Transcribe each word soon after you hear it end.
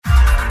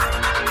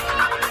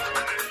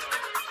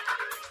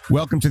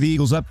Welcome to the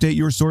Eagles Update,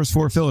 your source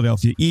for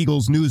Philadelphia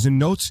Eagles news and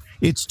notes.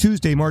 It's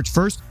Tuesday, March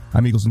 1st.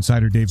 I'm Eagles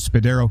insider Dave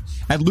Spadaro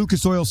at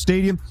Lucas Oil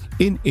Stadium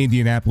in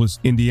Indianapolis,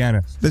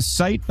 Indiana, the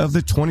site of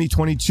the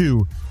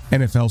 2022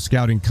 NFL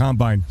Scouting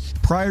Combine.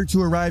 Prior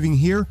to arriving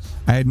here,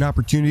 I had an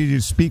opportunity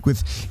to speak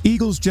with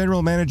Eagles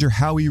general manager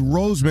Howie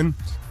Roseman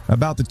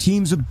about the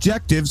team's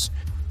objectives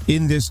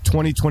in this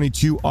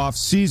 2022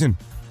 offseason.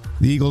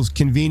 The Eagles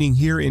convening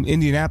here in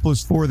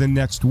Indianapolis for the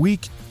next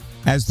week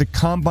as the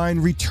Combine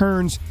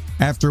returns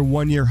after a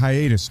one-year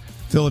hiatus.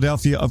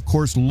 Philadelphia, of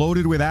course,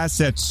 loaded with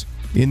assets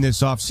in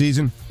this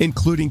offseason,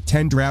 including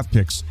 10 draft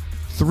picks,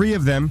 3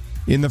 of them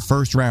in the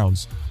first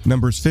rounds,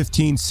 numbers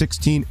 15,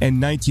 16, and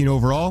 19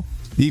 overall.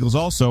 The Eagles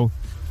also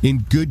in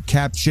good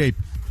cap shape,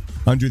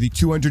 under the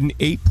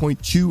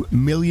 $208.2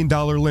 million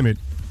limit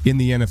in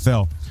the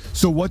NFL.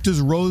 So what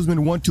does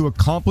Roseman want to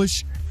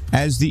accomplish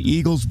as the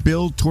Eagles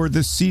build toward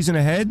the season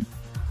ahead?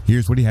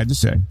 Here's what he had to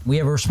say. We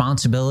have a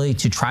responsibility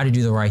to try to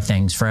do the right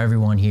things for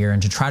everyone here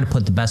and to try to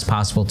put the best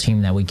possible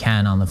team that we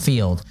can on the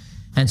field.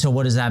 And so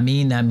what does that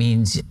mean? That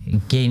means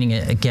getting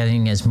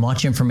as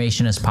much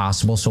information as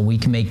possible so we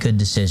can make good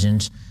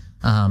decisions,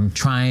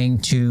 trying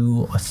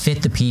to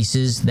fit the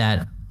pieces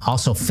that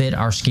also fit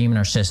our scheme and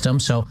our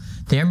system. So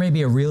there may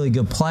be a really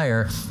good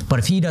player, but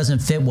if he doesn't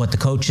fit what the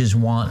coaches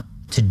want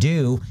to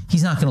do,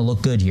 he's not going to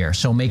look good here.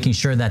 So making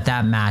sure that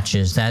that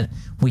matches, that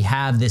we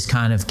have this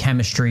kind of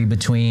chemistry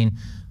between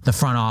the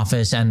front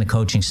office and the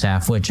coaching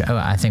staff, which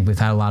I think we've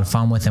had a lot of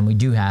fun with, and we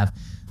do have.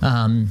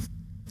 And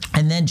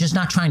then just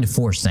not trying to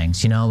force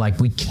things, like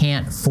we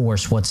can't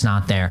force what's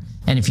not there.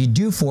 And if you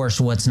do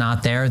force what's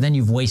not there, then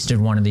you've wasted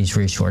one of these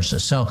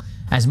resources. So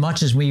as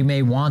much as we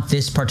may want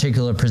this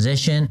particular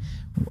position,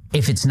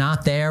 if it's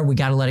not there, we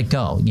got to let it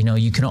go.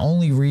 You can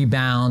only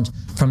rebound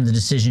from the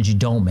decisions you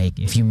don't make.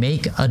 If you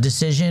make a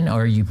decision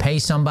or you pay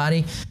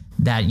somebody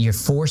that you're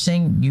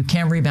forcing, you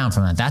can't rebound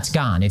from that. That's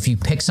gone. If you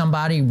pick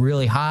somebody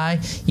really high,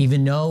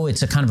 even though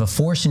it's a kind of a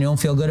force and you don't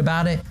feel good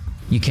about it,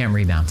 you can't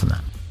rebound from that.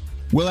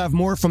 We'll have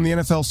more from the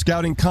NFL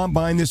Scouting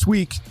Combine this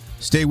week.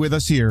 Stay with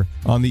us here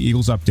on the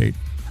Eagles Update.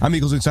 I'm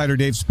Eagles insider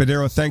Dave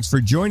Spadaro. Thanks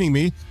for joining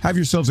me. Have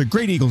yourselves a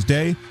great Eagles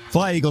day.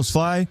 Fly, Eagles,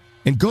 fly,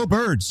 and go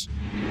Birds.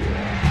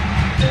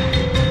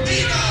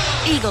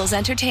 Eagles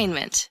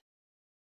Entertainment.